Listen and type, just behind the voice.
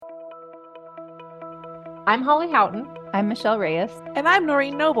I'm Holly Houghton. I'm Michelle Reyes. And I'm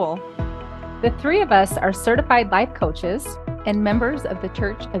Noreen Noble. The three of us are certified life coaches and members of the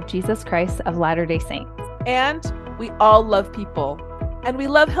Church of Jesus Christ of Latter-day Saints. And we all love people, and we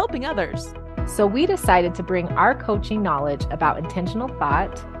love helping others. So we decided to bring our coaching knowledge about intentional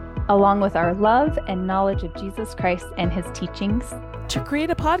thought, along with our love and knowledge of Jesus Christ and his teachings, to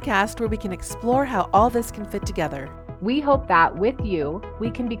create a podcast where we can explore how all this can fit together. We hope that with you, we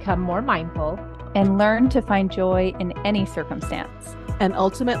can become more mindful and learn to find joy in any circumstance. And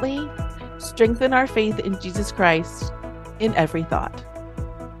ultimately, strengthen our faith in Jesus Christ in every thought.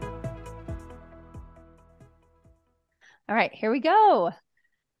 All right, here we go.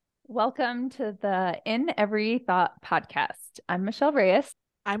 Welcome to the In Every Thought podcast. I'm Michelle Reyes.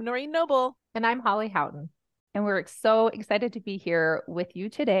 I'm Noreen Noble. And I'm Holly Houghton. And we're so excited to be here with you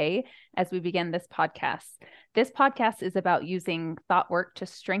today as we begin this podcast. This podcast is about using thought work to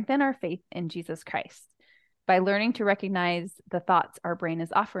strengthen our faith in Jesus Christ. By learning to recognize the thoughts our brain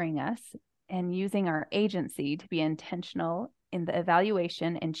is offering us and using our agency to be intentional in the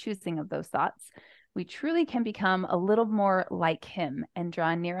evaluation and choosing of those thoughts, we truly can become a little more like him and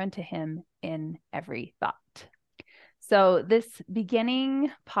draw near unto him in every thought. So this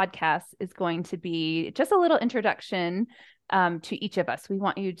beginning podcast is going to be just a little introduction to each of us. We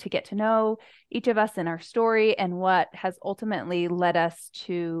want you to get to know each of us and our story and what has ultimately led us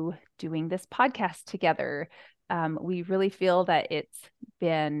to doing this podcast together. We really feel that it's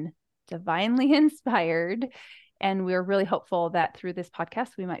been divinely inspired, and we're really hopeful that through this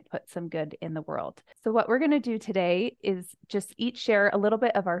podcast, we might put some good in the world. So what we're going to do today is just each share a little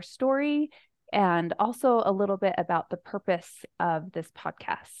bit of our story and also a little bit about the purpose of this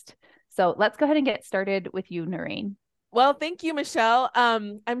podcast. So let's go ahead and get started with you, Noreen. Well, thank you, Michelle.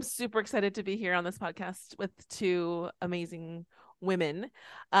 I'm super excited to be here on this podcast with two amazing women.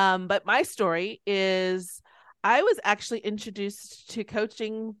 But my story is I was actually introduced to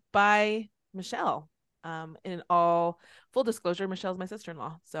coaching by Michelle. In all full disclosure, Michelle's my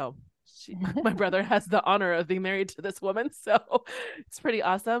sister-in-law. So my brother has the honor of being married to this woman. So it's pretty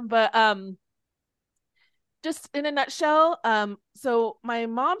awesome. But just in a nutshell, so my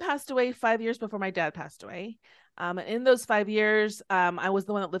mom passed away 5 years before my dad passed away. And in those 5 years, I was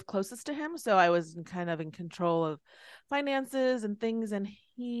the one that lived closest to him. So I was kind of in control of finances and things. And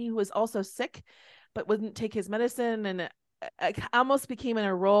he was also sick, but wouldn't take his medicine. And I almost became in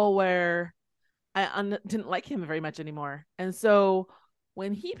a role where I didn't like him very much anymore. And so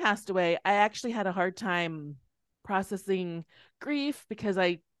when he passed away, I actually had a hard time processing grief because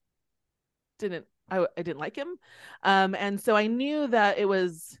I didn't like him. And so I knew that it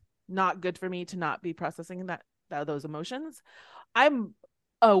was not good for me to not be processing those emotions. I'm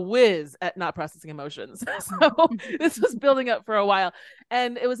a whiz at not processing emotions. So this was building up for a while.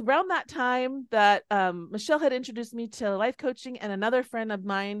 And it was around that time that Michelle had introduced me to life coaching, and another friend of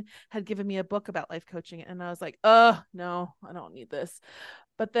mine had given me a book about life coaching. And I was like, oh, no, I don't need this.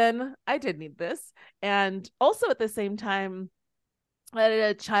 But then I did need this. And also at the same time, I had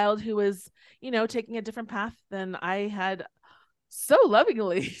a child who was, taking a different path than I had so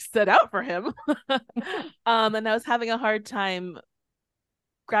lovingly set out for him. And I was having a hard time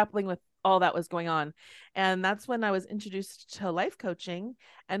grappling with all that was going on. And that's when I was introduced to life coaching.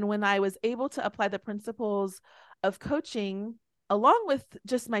 And when I was able to apply the principles of coaching along with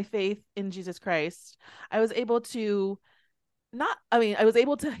just my faith in Jesus Christ, I was able to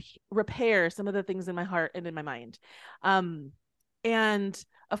repair some of the things in my heart and in my mind. And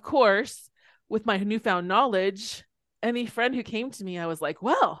of course, with my newfound knowledge, any friend who came to me, I was like,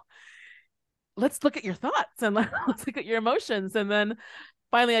 well, let's look at your thoughts and let's look at your emotions. And then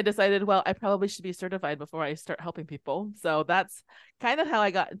finally I decided, well, I probably should be certified before I start helping people. So that's kind of how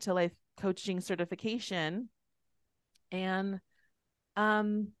I got into life coaching certification. And that's why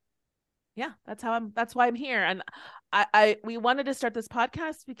I'm here. And we wanted to start this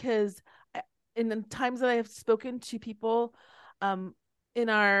podcast because in the times that I have spoken to people in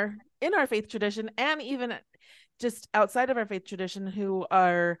our faith tradition, and even just outside of our faith tradition, who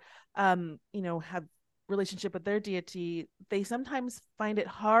are have relationship with their deity, they sometimes find it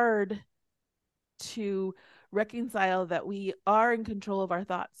hard to reconcile that we are in control of our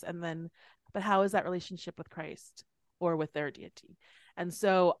thoughts, but how is that relationship with Christ or with their deity? And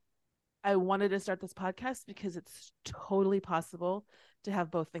so I wanted to start this podcast because it's totally possible to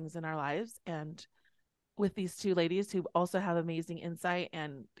have both things in our lives. And with these two ladies who also have amazing insight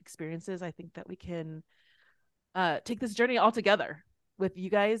and experiences, I think that we can take this journey all together with you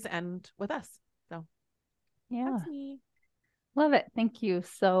guys and with us. So yeah, that's me. Love it. Thank you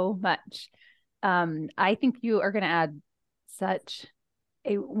so much. I think you are going to add such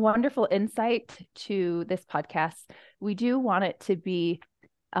a wonderful insight to this podcast. We do want it to be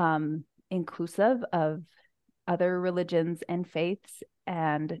inclusive of other religions and faiths.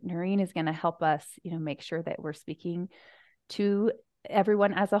 And Noreen is going to help us, make sure that we're speaking to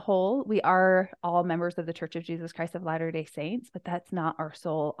everyone as a whole. We are all members of the Church of Jesus Christ of Latter-day Saints, but that's not our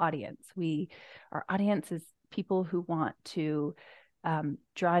sole audience. Our audience is people who want to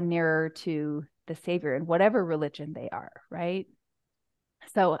draw nearer to the Savior in whatever religion they are, right?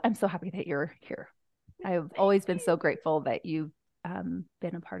 So I'm so happy that you're here. I've always been so grateful that you've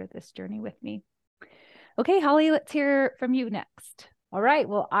been a part of this journey with me. Okay, Holly, let's hear from you next. All right.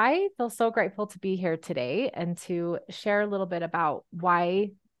 Well, I feel so grateful to be here today and to share a little bit about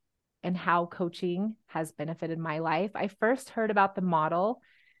why and how coaching has benefited my life. I first heard about the model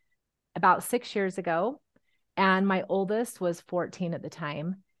about 6 years ago, and my oldest was 14 at the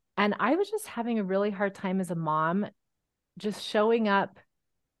time. And I was just having a really hard time as a mom, just showing up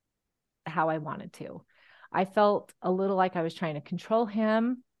how I wanted to. I felt a little like I was trying to control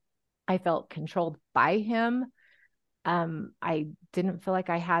him. I felt controlled by him. I didn't feel like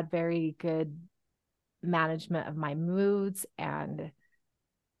I had very good management of my moods and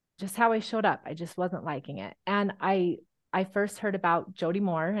just how I showed up. I just wasn't liking it. And I first heard about Jody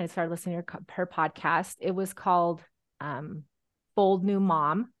Moore and I started listening to her podcast. It was called Bold New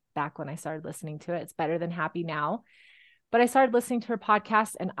Mom back when I started listening to it. It's Better Than Happy Now. But I started listening to her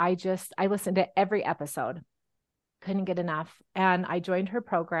podcast and I listened to every episode. Couldn't get enough. And I joined her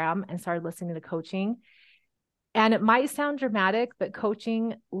program and started listening to coaching. And it might sound dramatic, but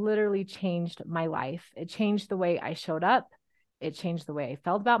coaching literally changed my life. It changed the way I showed up. It changed the way I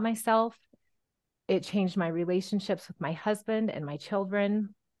felt about myself. It changed my relationships with my husband and my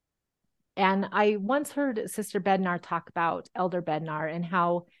children. And I once heard Sister Bednar talk about Elder Bednar and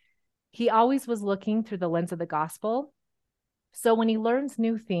how he always was looking through the lens of the gospel. So when he learns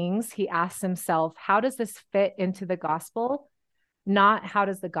new things, he asks himself, how does this fit into the gospel? Not how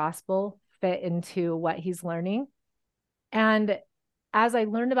does the gospel fit into what he's learning? And as I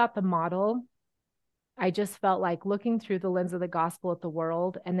learned about the model, I just felt like looking through the lens of the gospel at the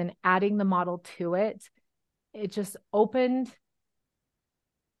world and then adding the model to it, it just opened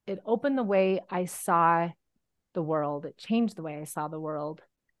the way I saw the world. It changed the way I saw the world.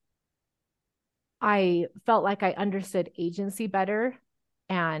 I felt like I understood agency better.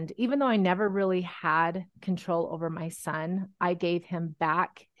 And even though I never really had control over my son, I gave him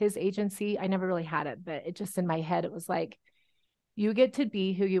back his agency. I never really had it, but it just in my head, it was like, you get to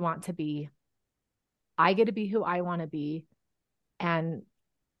be who you want to be. I get to be who I want to be. And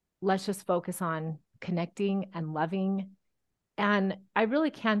let's just focus on connecting and loving. And I really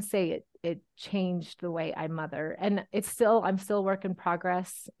can say it changed the way I mother. And I'm still a work in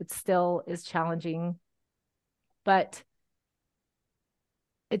progress. It still is challenging, but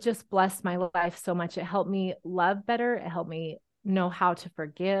it just blessed my life so much. It helped me love better. It helped me know how to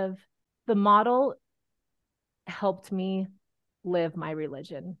forgive. The model helped me live my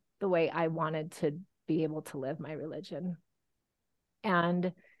religion the way I wanted to be able to live my religion.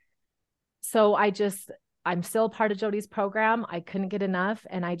 And so I'm still part of Jody's program. I couldn't get enough.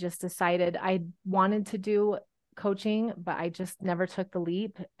 And I just decided I wanted to do coaching, but I just never took the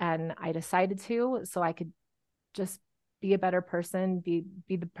leap. And I decided to, so I could just be a better person, be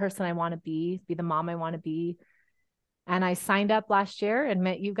the person I want to be the mom I want to be. And I signed up last year and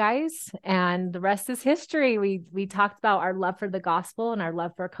met you guys, and the rest is history. We talked about our love for the gospel and our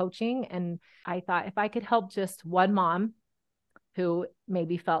love for coaching. And I thought if I could help just one mom who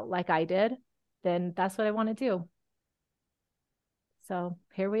maybe felt like I did, then that's what I want to do. So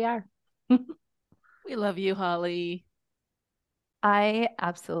here we are. We love you, Holly. I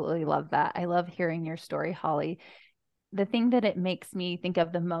absolutely love that. I love hearing your story, Holly. The thing that it makes me think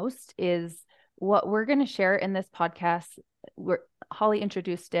of the most is what we're going to share in this podcast. Holly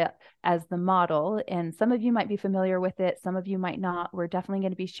introduced it as the model, and some of you might be familiar with it. Some of you might not. We're definitely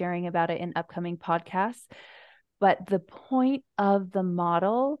going to be sharing about it in upcoming podcasts. But the point of the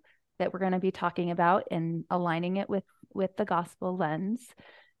model that we're going to be talking about and aligning it with the gospel lens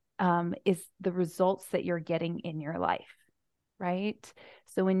is the results that you're getting in your life, right?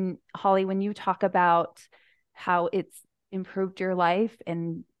 So when you talk about how it's improved your life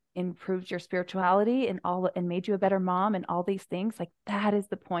and improved your spirituality and made you a better mom and all these things, like that is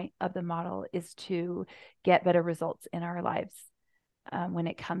the point of the model, is to get better results in our lives when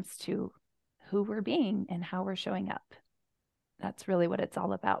it comes to who we're being and how we're showing up. That's really what it's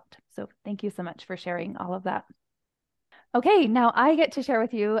all about. So thank you so much for sharing all of that. Okay, now I get to share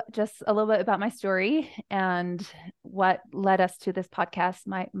with you just a little bit about my story and what led us to this podcast,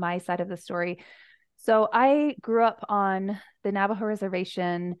 my side of the story. So I grew up on the Navajo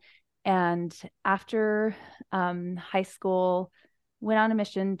Reservation, and after high school, went on a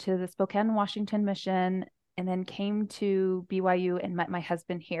mission to the Spokane, Washington mission, and then came to BYU and met my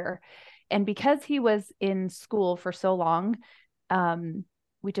husband here. And because he was in school for so long,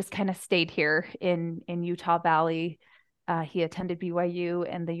 we just kind of stayed here in Utah Valley. He attended BYU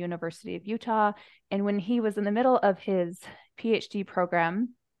and the University of Utah. And when he was in the middle of his PhD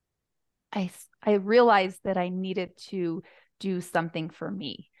program, I realized that I needed to do something for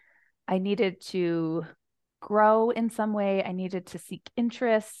me. I needed to grow in some way. I needed to seek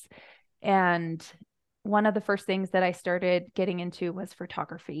interests. And one of the first things that I started getting into was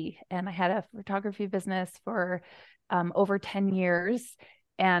photography. And I had a photography business for over 10 years,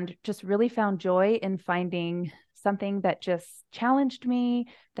 and just really found joy in finding something that just challenged me,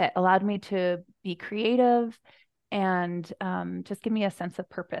 that allowed me to be creative, and just give me a sense of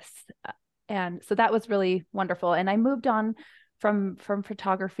purpose. And so that was really wonderful. And I moved on from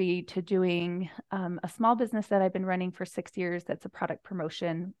photography to doing a small business that I've been running for 6 years. That's a product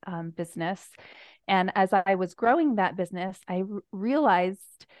promotion business. And as I was growing that business, I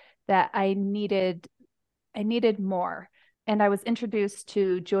realized that I needed more. And I was introduced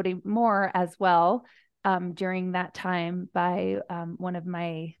to Jody Moore as well during that time by one of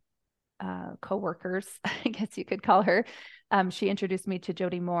my coworkers, I guess you could call her. She introduced me to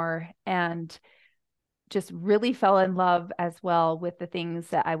Jody Moore, and just really fell in love as well with the things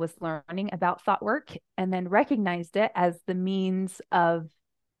that I was learning about thought work, and then recognized it as the means of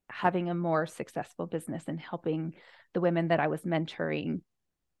having a more successful business and helping the women that I was mentoring.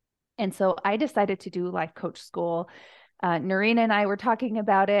 And so I decided to do life coach school. Noreen and I were talking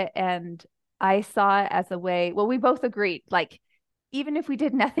about it, and I saw it as a way, well, we both agreed, like, even if we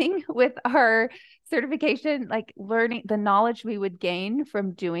did nothing with our certification, like learning the knowledge we would gain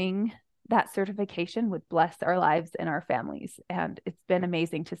from doing that certification would bless our lives and our families. And it's been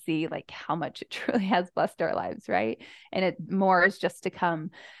amazing to see like how much it truly has blessed our lives, right? And it more is just to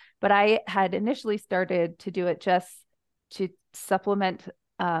come. But I had initially started to do it just to supplement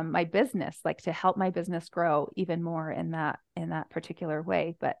my business, like to help my business grow even more in that particular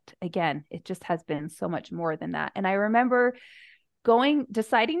way. But again, it just has been so much more than that. And I remember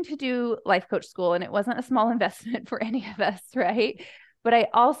deciding to do life coach school, and it wasn't a small investment for any of us, right? But I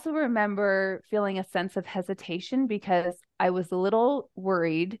also remember feeling a sense of hesitation because I was a little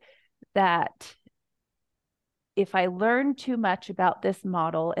worried that if I learned too much about this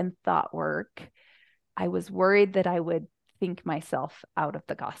model and thought work, I was worried that I would think myself out of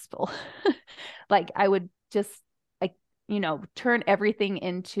the gospel. Like I would just turn everything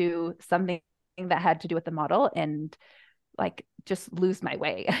into something that had to do with the model and like just lose my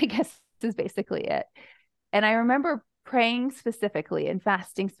way, I guess is basically it. And I remember praying specifically and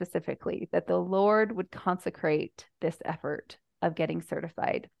fasting specifically that the Lord would consecrate this effort of getting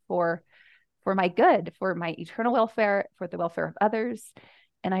certified for my good, for my eternal welfare, for the welfare of others.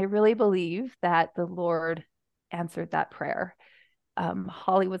 And I really believe that the Lord answered that prayer.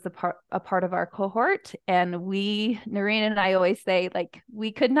 Holly was a part of our cohort, and Noreen and I always say, like,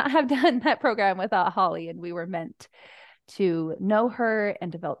 we could not have done that program without Holly, and we were meant to know her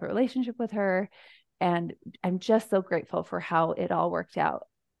and develop a relationship with her. And I'm just so grateful for how it all worked out.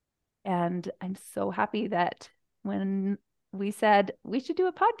 And I'm so happy that when we said we should do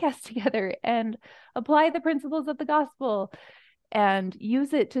a podcast together and apply the principles of the gospel and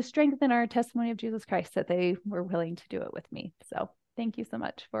use it to strengthen our testimony of Jesus Christ, that they were willing to do it with me. So thank you so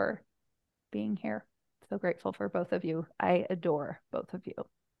much for being here. So grateful for both of you. I adore both of you.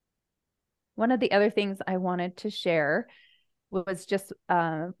 One of the other things I wanted to share was just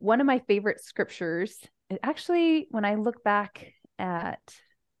one of my favorite scriptures. It actually, when I look back at,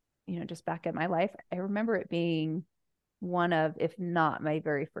 just back at my life, I remember it being one of, if not my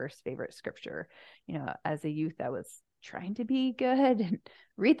very first favorite scripture. As a youth, I was trying to be good and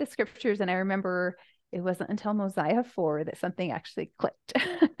read the scriptures. And I remember it wasn't until Mosiah 4 that something actually clicked.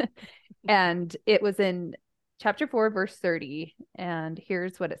 And it was in chapter 4, verse 30. And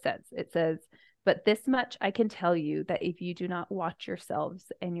here's what it says. It says, "But this much I can tell you, that if you do not watch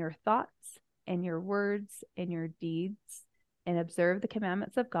yourselves and your thoughts and your words and your deeds, and observe the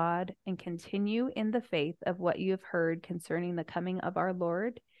commandments of God, and continue in the faith of what you have heard concerning the coming of our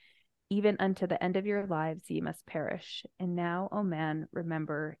Lord, even unto the end of your lives ye must perish. And now, O man,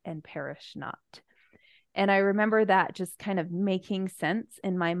 remember and perish not." And I remember that just kind of making sense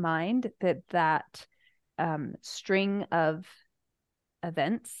in my mind, that string of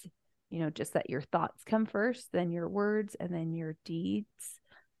events, just that your thoughts come first, then your words, and then your deeds,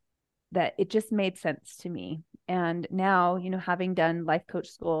 that it just made sense to me. And now, having done life coach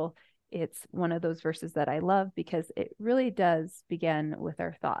school, it's one of those verses that I love because it really does begin with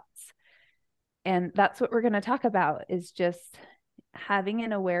our thoughts. And that's what we're going to talk about, is just having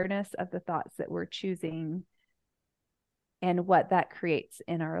an awareness of the thoughts that we're choosing and what that creates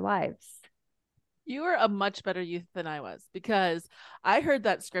in our lives. You are a much better youth than I was, because I heard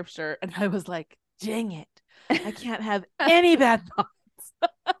that scripture and I was like, dang it, I can't have any bad thoughts.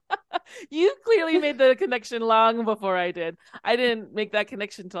 You clearly made the connection long before I did. I didn't make that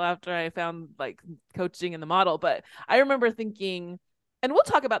connection until after I found like coaching and the model. But I remember thinking, and we'll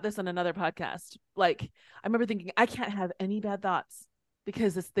talk about this on another podcast. Like, I remember thinking, I can't have any bad thoughts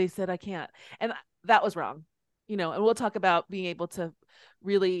because they said I can't. And that was wrong, you know, and we'll talk about being able to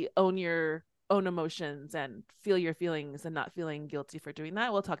really own your own emotions and feel your feelings and not feeling guilty for doing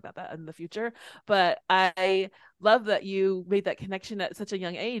that. We'll talk about that in the future. But I love that you made that connection at such a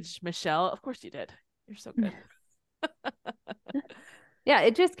young age, Michelle. Of course you did. You're so good. Yeah,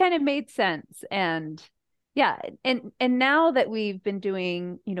 it just kind of made sense. And yeah, and now that we've been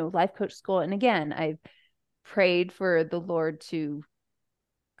doing, you know, life coach school, and again, I've prayed for the Lord to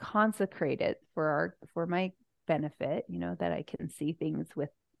consecrate it for my benefit, you know, that I can see things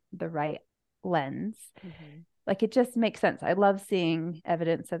with the right lens. Mm-hmm. Like, it just makes sense. I love seeing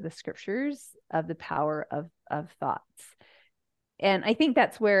evidence of the scriptures of the power of thoughts. And I think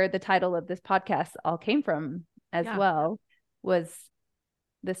that's where the title of this podcast all came from as well, was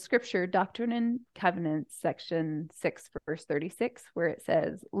the scripture, Doctrine and Covenants, section 6, verse 36, where it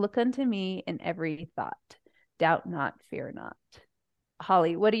says, "Look unto me in every thought, doubt not, fear not."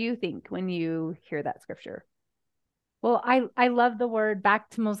 Holly, what do you think when you hear that scripture? Well, I love the word, back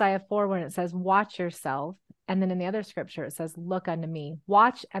to Mosiah 4, when it says, watch yourself. And then in the other scripture, it says, look unto me.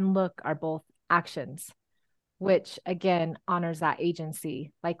 Watch and look are both actions, which again honors that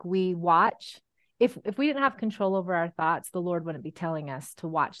agency. Like, we watch. If we didn't have control over our thoughts, the Lord wouldn't be telling us to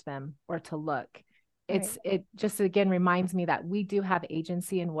watch them or to look. It just again reminds me that we do have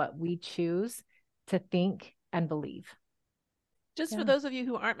agency in what we choose to think and believe. Just for those of you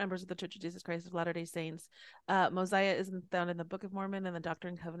who aren't members of the Church of Jesus Christ of Latter-day Saints, Mosiah isn't found in the Book of Mormon, and the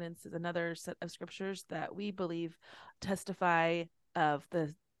Doctrine and Covenants is another set of scriptures that we believe testify of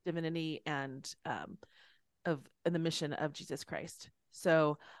the divinity and the mission of Jesus Christ.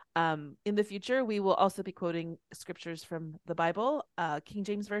 So in the future, we will also be quoting scriptures from the Bible, King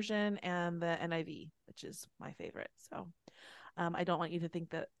James Version, and the NIV, which is my favorite. So I don't want you to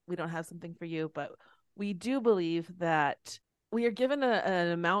think that we don't have something for you, but we do believe that we are given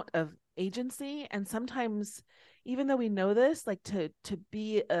an amount of agency, and sometimes, even though we know this, like to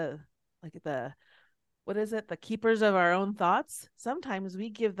be the keepers of our own thoughts, sometimes we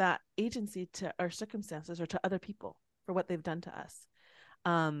give that agency to our circumstances or to other people for what they've done to us.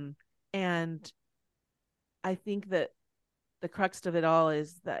 And I think that the crux of it all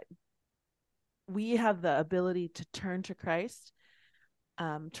is that we have the ability to turn to Christ,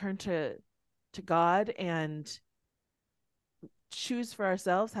 turn to God, and choose for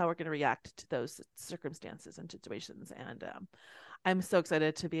ourselves how we're going to react to those circumstances and situations. And I'm so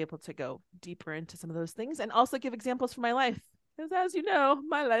excited to be able to go deeper into some of those things and also give examples from my life, because as you know,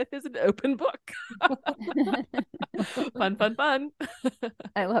 my life is an open book. Fun.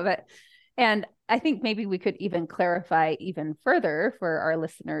 I love it. And I think maybe we could even clarify even further for our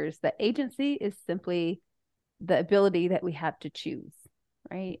listeners that agency is simply the ability that we have to choose,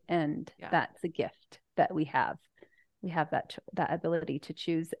 right? And that's a gift that we have. We have that ability to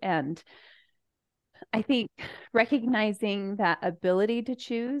choose. And I think recognizing that ability to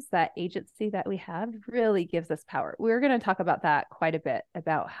choose, that agency that we have, really gives us power. We're going to talk about that quite a bit,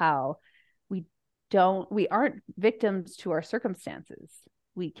 about how we aren't victims to our circumstances.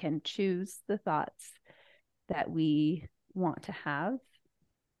 We can choose the thoughts that we want to have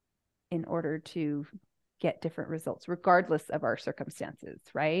in order to get different results, regardless of our circumstances,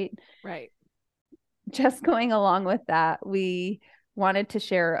 right? Right. Just going along with that, we wanted to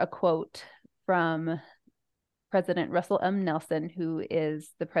share a quote from President Russell M. Nelson, who is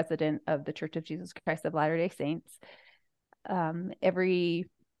the president of the Church of Jesus Christ of Latter-day Saints. Every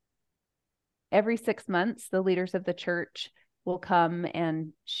 6 months, the leaders of the church will come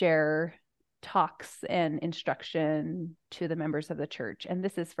and share talks and instruction to the members of the church. And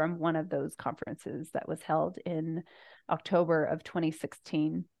this is from one of those conferences that was held in October of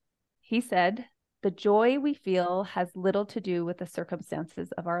 2016. He said, "The joy we feel has little to do with the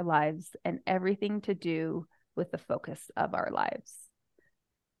circumstances of our lives and everything to do with the focus of our lives."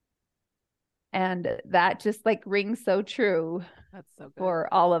 And that just like rings so true. That's so good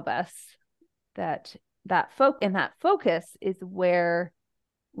for all of us, that focus is where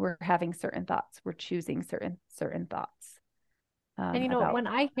we're having certain thoughts. We're choosing certain thoughts. And about. when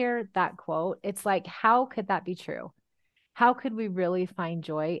I hear that quote, it's like, how could that be true? How could we really find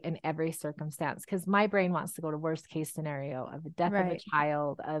joy in every circumstance? Because my brain wants to go to worst case scenario of the death of a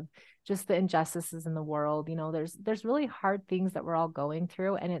child, of just the injustices in the world. There's really hard things that we're all going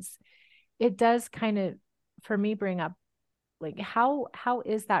through. And it does kind of, for me, bring up like, how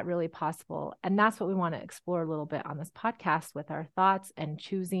is that really possible? And that's what we want to explore a little bit on this podcast with our thoughts and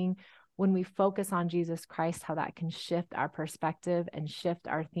choosing, when we focus on Jesus Christ, how that can shift our perspective and shift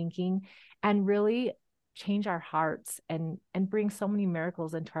our thinking and really change our hearts and bring so many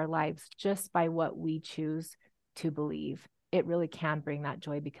miracles into our lives just by what we choose to believe. It really can bring that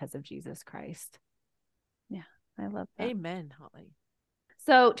joy because of Jesus Christ. Yeah, I love that. Amen, Holly.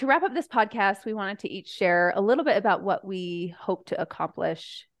 So to wrap up this podcast, we wanted to each share a little bit about what we hope to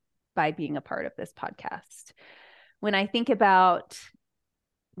accomplish by being a part of this podcast. When I think about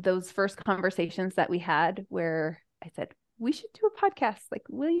those first conversations that we had where I said, we should do a podcast. Like,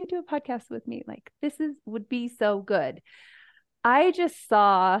 will you do a podcast with me? Like, would be so good. I just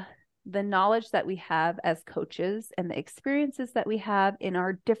saw the knowledge that we have as coaches and the experiences that we have in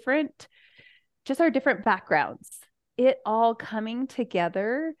our different backgrounds, it all coming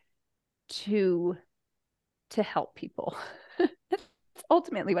together to help people. That's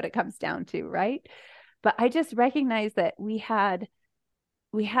ultimately what it comes down to, right? But I just recognized that we had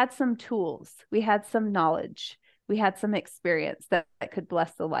some tools, we had some knowledge, we had some experience that could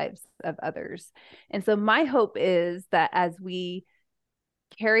bless the lives of others. And so my hope is that as we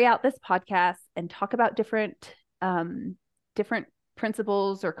carry out this podcast and talk about different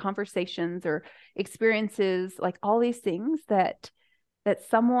principles or conversations or experiences, like all these things, that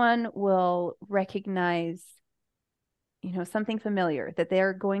someone will recognize, something familiar, that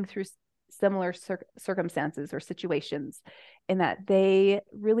they're going through similar circumstances or situations, and that they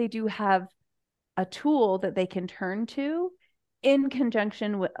really do have a tool that they can turn to in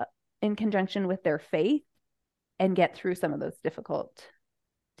conjunction with their faith and get through some of those difficult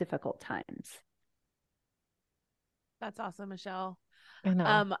times. That's awesome, Michelle. I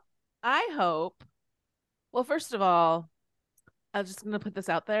know. I hope, well, first of all, I'm just going to put this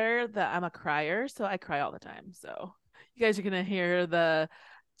out there that I'm a crier, so I cry all the time. So you guys are going to hear the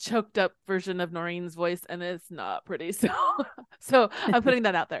choked up version of Noreen's voice, and it's not pretty. So I'm putting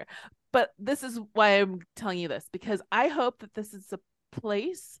that out there. But this is why I'm telling you this, because I hope that this is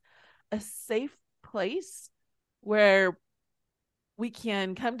a safe place where we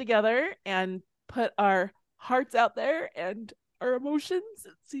can come together and put our hearts out there and our emotions.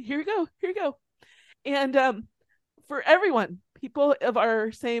 See, here we go. And for everyone, people of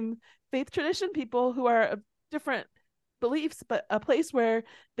our same faith tradition, people who are of different beliefs, but a place where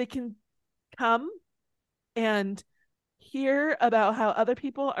they can come and hear about how other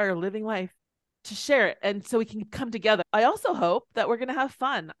people are living life, to share it, and so we can come together. I also hope that we're going to have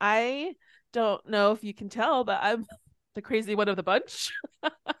fun. I don't know if you can tell, but I'm the crazy one of the bunch.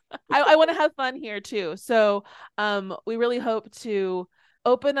 I want to have fun here too. So we really hope to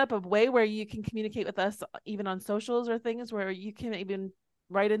open up a way where you can communicate with us, even on socials or things, where you can even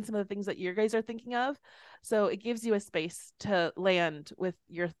write in some of the things that you guys are thinking of. So it gives you a space to land with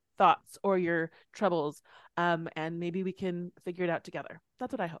your thoughts or your troubles. And maybe we can figure it out together.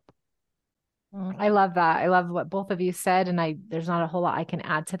 That's what I hope. I love that. I love what both of you said. And there's not a whole lot I can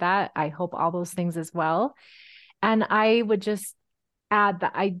add to that. I hope all those things as well. And I would just add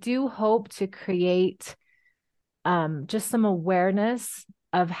that I do hope to create just some awareness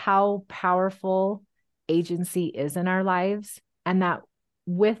of how powerful agency is in our lives. And that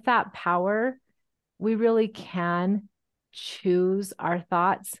with that power, we really can choose our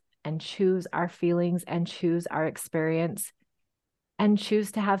thoughts and choose our feelings and choose our experience and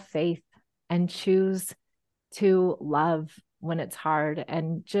choose to have faith and choose to love when it's hard,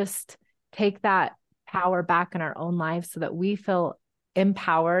 and just take that power back in our own lives so that we feel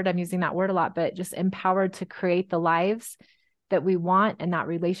empowered. I'm using that word a lot, but just empowered to create the lives that we want and that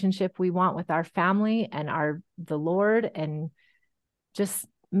relationship we want with our family and the Lord, and just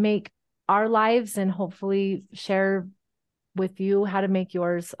make our lives and hopefully share with you how to make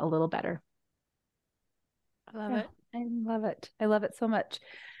yours a little better. I love it. I love it. I love it so much.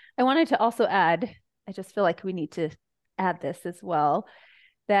 I wanted to also add, I just feel like we need to add this as well,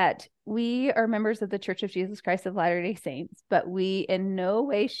 that we are members of the Church of Jesus Christ of Latter-day Saints, but we in no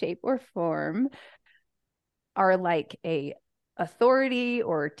way, shape, or form are like a authority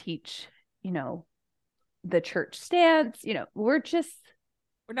or teach, the church stance. We're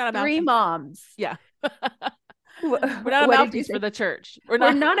not three moms. Yeah. We're not a mouthpiece for the church. We're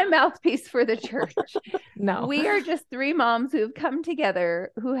not a mouthpiece for the church. No. We are just three moms who have come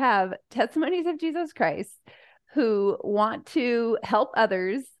together, who have testimonies of Jesus Christ, who want to help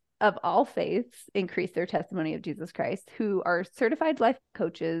others of all faiths increase their testimony of Jesus Christ, who are certified life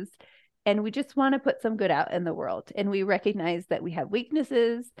coaches. And we just want to put some good out in the world. And we recognize that we have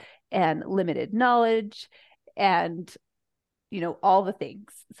weaknesses and limited knowledge and, all the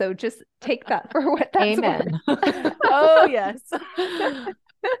things. So just take that for what that's Amen. Oh, yes.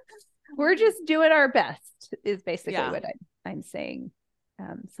 We're just doing our best is basically what I'm saying.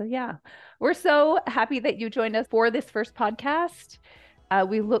 So yeah, we're so happy that you joined us for this first podcast.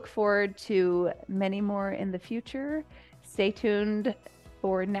 We look forward to many more in the future. Stay tuned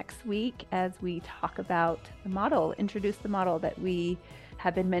for next week as we talk about introduce the model that we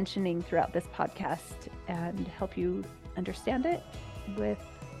have been mentioning throughout this podcast and help you understand it with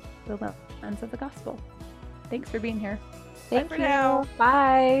the lens of the gospel. Thanks for being here. Thank Bye you. for now.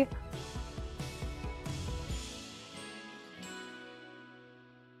 Bye.